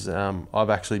 because I've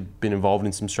actually been involved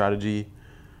in some strategy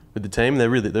with the team. They're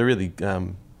really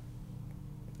dumb.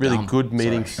 Good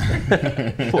meetings.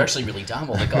 They're actually really dumb,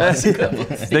 all the guys.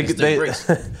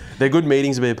 They're good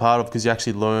meetings to be a part of, because you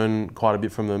actually learn quite a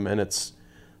bit from them, and it's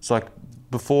like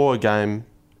before a game,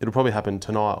 it'll probably happen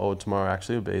tonight or tomorrow.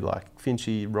 Actually, it'll be like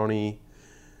Finchy, Ronnie,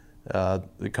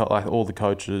 like all the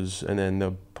coaches, and then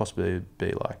there'll possibly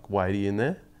be like Wadey in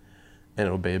there, and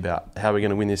it'll be about how we're going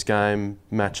to win this game,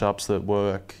 matchups that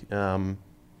work. When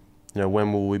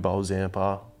will we bowl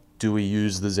Zampa? Do we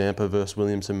use the Zampa versus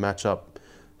Williamson matchup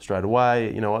straight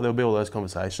away? There'll be all those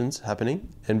conversations happening,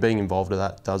 and being involved in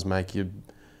that does make you,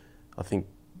 I think,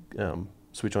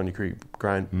 switch on your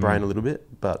brain a little bit.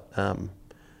 But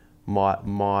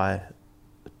my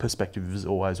perspective is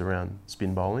always around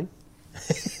spin bowling.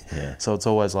 Yeah. So it's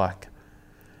always like,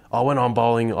 when I'm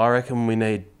bowling, I reckon we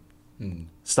need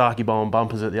Starkey bowling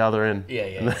bumpers at the other end.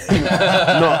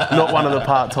 Not one of the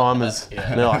part timers.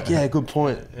 Yeah. They're like, yeah, good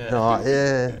point. Yeah. Like,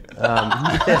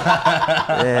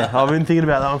 yeah, I've been thinking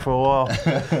about that one for a while.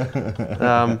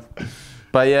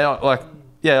 But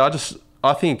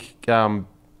I think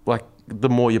the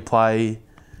more you play,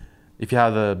 if you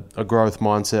have a growth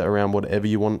mindset around whatever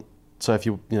you want. So if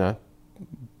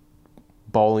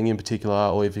bowling in particular,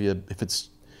 or if it's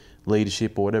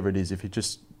leadership or whatever it is, if you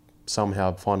just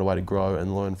somehow find a way to grow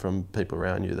and learn from people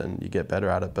around you, then you get better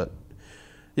at it. But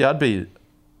yeah, I'd be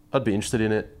interested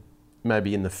in it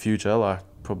maybe in the future, like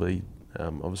probably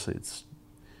obviously it's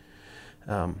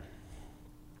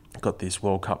got this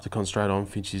World Cup to concentrate on.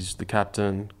 Finch's the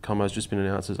captain, Como's just been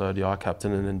announced as ODI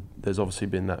captain, and then there's obviously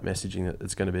been that messaging that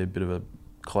it's going to be a bit of a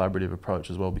collaborative approach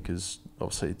as well, because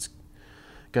obviously it's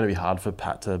going to be hard for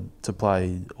Pat to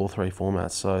play all three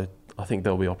formats. So I think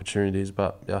there'll be opportunities,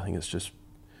 but I think it's just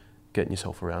getting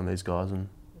yourself around these guys and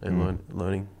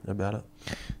learning about it.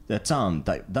 That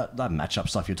matchup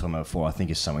stuff you're talking about before, I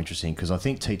think is so interesting, because I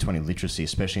think T20 literacy,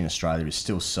 especially in Australia, is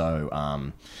still so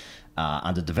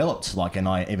underdeveloped. And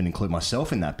I even include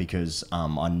myself in that, because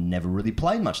I never really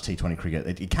played much T20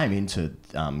 cricket. It came into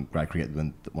grade cricket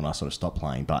when I sort of stopped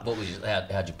playing. But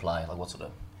how'd you play?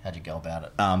 How'd you go about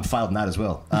it? Failed in that as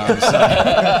well. So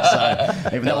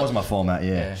even that was my format,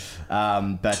 yeah.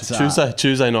 But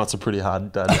Tuesday nights are pretty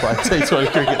hard to play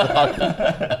T20 cricket.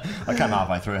 I came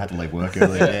halfway through, had to leave work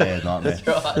early. Yeah, nightmare. That's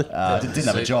right. Didn't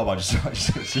have a job. I just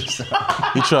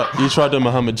You tried to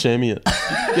Muhammad Shami it.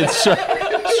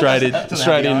 Straight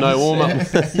in, no warm up.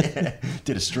 Yeah,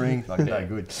 did a string, no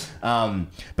good.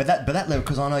 But that level,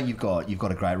 because I know you've got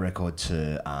a great record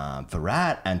to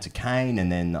Virat and to Kane,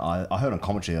 and then I heard on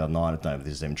commentary the other night, I don't know if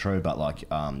this is even true, but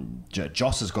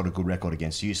Joss has got a good record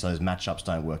against you, so those matchups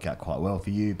don't work out quite well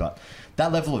for you. But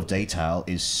that level of detail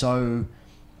is so.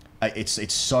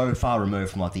 It's so far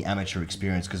removed from the amateur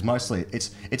experience, because mostly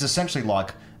it's essentially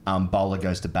like. Bowler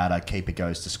goes to batter, keeper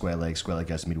goes to square leg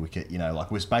goes to mid wicket.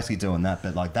 We're basically doing that,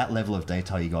 but that level of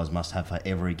detail you guys must have for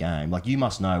every game. You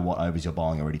must know what overs you're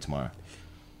bowling already tomorrow.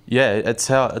 Yeah, it's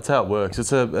how it works. It's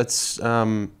there's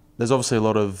obviously a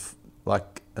lot of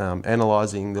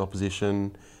analysing the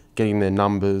opposition, getting their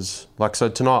numbers. So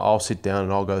tonight I'll sit down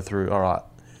and I'll go through. All right,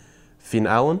 Finn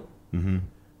Allen, and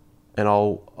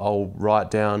I'll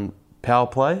write down power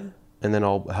play, and then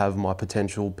I'll have my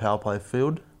potential power play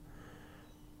field.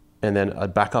 And then a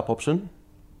backup option,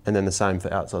 and then the same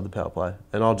for outside the power play.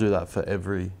 And I'll do that for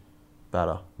every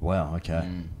batter. Wow, okay.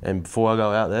 And before I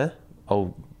go out there,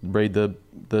 I'll read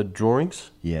the drawings.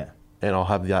 Yeah. And I'll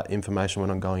have that information when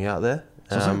I'm going out there.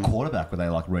 So it's like a quarterback, were they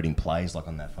reading plays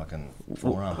on that fucking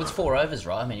forearm? It's 4 overs,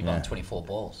 right? I mean, you've got 24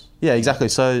 balls. Yeah, exactly.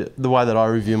 So the way that I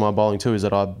review my bowling too is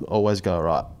that I always go,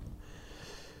 right,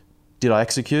 did I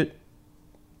execute?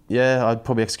 Yeah, I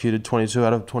probably executed 22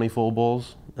 out of 24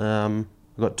 balls. I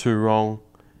got 2 wrong,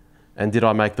 and did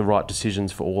I make the right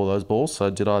decisions for all those balls? So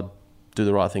did I do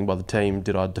the right thing by the team?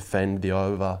 Did I defend the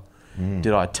over?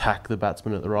 Did I attack the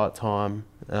batsman at the right time?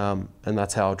 And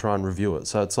that's how I try and review it.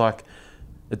 So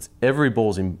it's every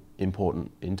ball's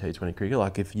important in T20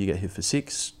 cricket. If you get hit for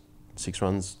 6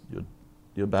 runs,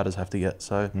 your batters have to get.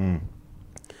 So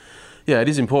yeah, it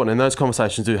is important, and those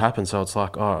conversations do happen. So it's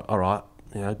all right,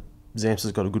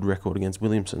 Zampa's got a good record against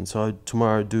Williamson. So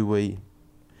tomorrow, do we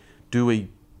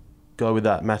go with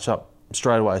that matchup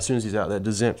straight away as soon as he's out there?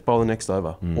 Does Zamps bowl the next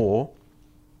over? Or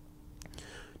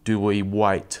do we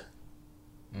wait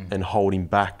and hold him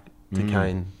back to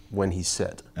Kane when he's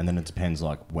set. And then it depends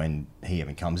like when he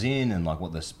even comes in and like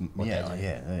what this.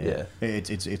 Yeah. It's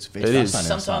It is. fascinating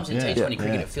Sometimes in stuff. T20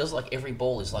 cricket, it feels like every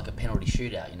ball is like a penalty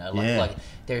shootout. You know, like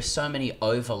there's so many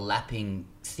overlapping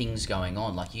things going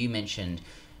on. Like you mentioned,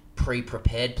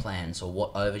 pre-prepared plans or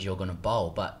what overs you're going to bowl,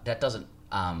 but that doesn't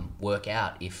work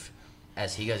out if,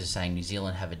 as Higgos is saying, New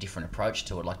Zealand have a different approach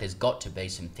to it. Like there's got to be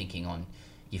some thinking on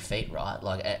your feet, right?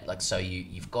 Like so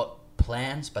you've got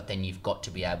plans, but then you've got to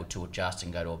be able to adjust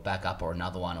and go to a backup or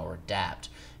another one or adapt,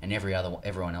 and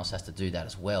everyone else has to do that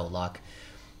as well. Like,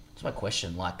 that's my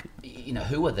question. Like, you know,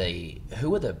 who are the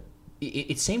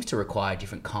it seems to require a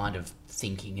different kind of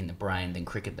thinking in the brain than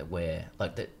cricket that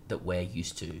we're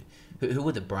used to. Who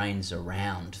are the brains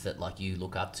around that like you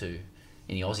look up to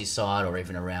in the Aussie side or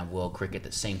even around world cricket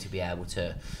that seem to be able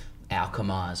to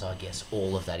alchemise, I guess,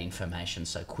 all of that information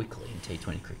so quickly in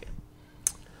T20 cricket?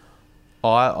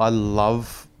 I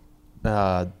love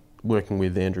working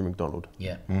with Andrew McDonald.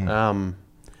 Yeah.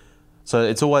 So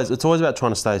it's always about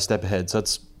trying to stay a step ahead. So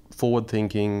it's forward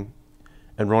thinking,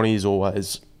 and Ronnie is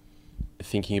always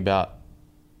thinking about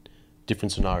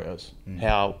different scenarios,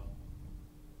 how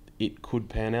it could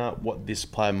pan out, what this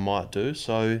player might do.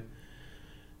 So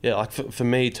yeah, like for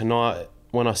me tonight,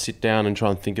 when I sit down and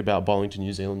try and think about bowling to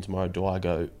New Zealand tomorrow, do I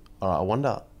go, all right, I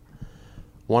wonder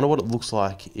what it looks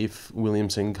like if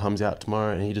Williamson comes out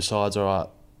tomorrow and he decides, all right,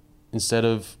 instead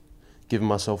of giving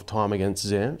myself time against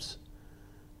Zamps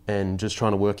and just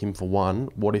trying to work him for one,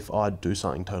 what if I do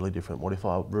something totally different? What if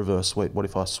I reverse sweep? What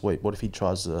if I sweep? What if he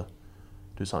tries to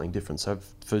do something different? So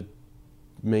for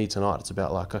me tonight, it's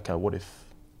about like, okay, what if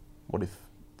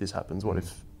this happens? What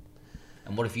if...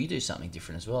 And what if you do something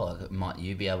different as well? Like, might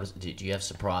you be able to? Do you have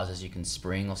surprises you can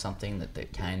spring or something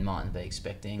that Kane mightn't be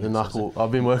expecting? The knuckle.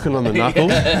 I've been working on the knuckle.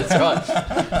 Yeah, that's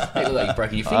right. You look like you've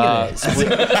broken your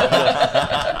finger there.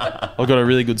 I've got a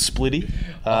really good splitty.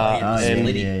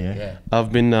 Yeah.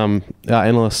 I've been. Our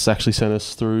analysts actually sent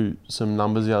us through some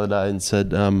numbers the other day and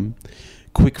said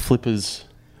quick flippers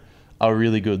are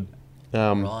really good.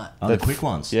 Right. The quick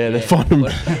ones. Yeah, they find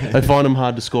them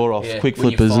hard to score off. Quick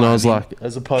flippers, and I was like,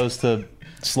 as opposed to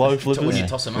slow flippers. When you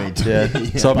toss them up. Yeah.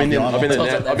 So I've been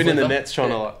in the nets trying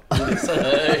to like.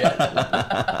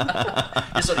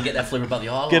 Just sort of get that flipper above the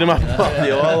eye line. Get him up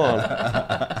the eye line.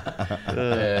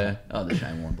 Yeah. Oh, the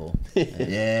Shane Warne ball.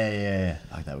 Yeah.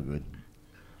 Like that were good.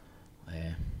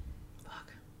 Yeah.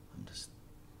 Fuck.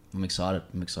 I'm excited.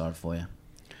 I'm excited for you.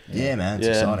 Yeah, man. It's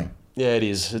exciting. Yeah, it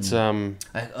is. It's let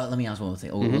me ask one more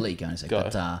thing. We'll let you go in a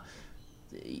second. Go.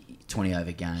 But 20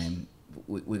 over game,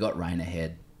 we got rain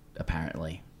ahead.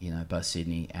 Apparently, both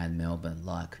Sydney and Melbourne.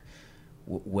 Like,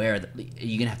 where are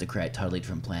you gonna have to create totally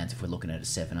different plans if we're looking at a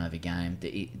 7 over game?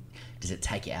 Does it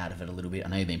take you out of it a little bit? I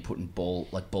know you've been putting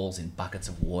balls in buckets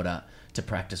of water to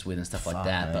practice with and stuff like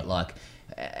that. Mate. But like,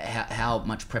 how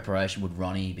much preparation would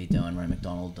Ronnie be doing, Ronnie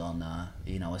McDonald, on a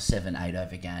 7-8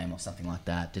 over game or something like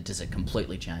that? Does it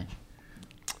completely change?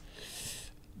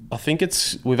 I think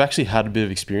we've actually had a bit of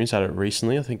experience at it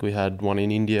recently. I think we had one in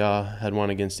India, had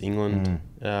one against England.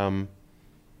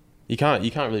 You can't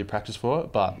really practice for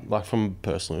it, but like from a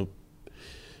personal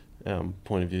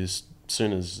point of view, as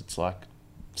soon as it's like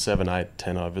 7, 8,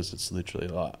 10 overs, it's literally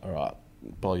like, all right,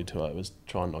 bowl your 2 overs,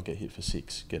 try and not get hit for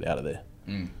 6, get out of there.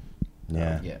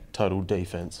 Yeah. Total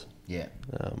defense. Yeah.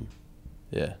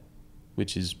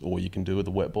 Which is all you can do with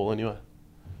a wet ball anyway.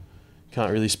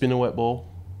 Can't really spin a wet ball.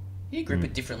 You grip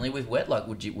it differently with wet. Like,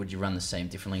 would you run the seam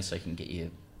differently so you can get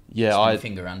your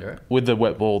finger under it? With the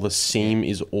wet ball, the seam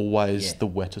is always the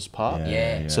wettest part.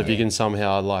 Yeah. So if you can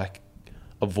somehow like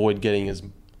avoid getting as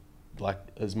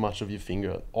much of your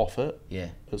finger off it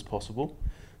as possible.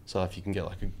 So if you can get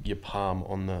like your palm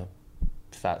on the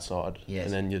fat side, and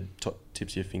then your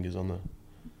tips of your fingers on the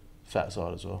fat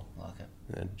side as well. Like it.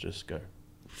 And then just go.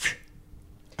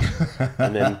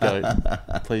 And then go,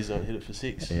 please don't hit it for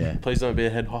 6. Yeah. Please don't be a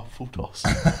head high full toss.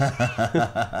 All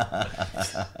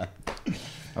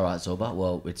right, Zorba.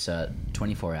 Well, it's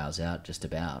 24 hours out, just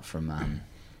about, from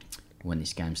when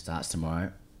this game starts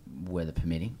tomorrow, weather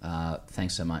permitting.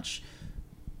 Thanks so much,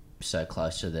 so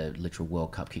close to the literal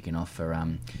World Cup kicking off, for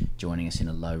joining us in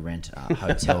a low-rent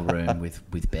hotel room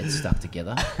with beds stuck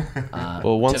together.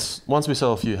 Well, once we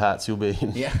sell a few hats, you'll be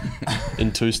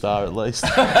in 2-star at least.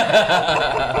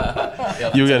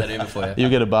 You'll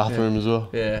get a bathroom as well.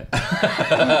 Yeah.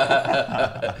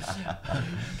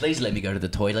 Please let me go to the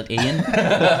toilet, Ian.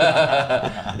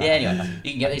 Anyway,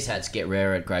 you can get these hats, get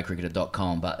rare at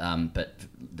greycricketer.com, but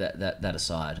that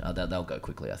aside, they'll go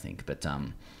quickly, I think. But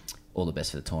all the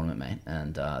best for the tournament, mate.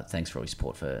 And thanks for all your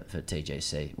support for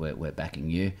TGC. We're backing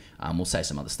you. We'll say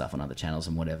some other stuff on other channels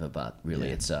and whatever, but really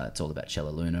it's all about Cella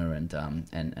Luna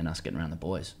and us getting around the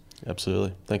boys.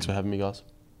 Absolutely. Thanks for having me, guys.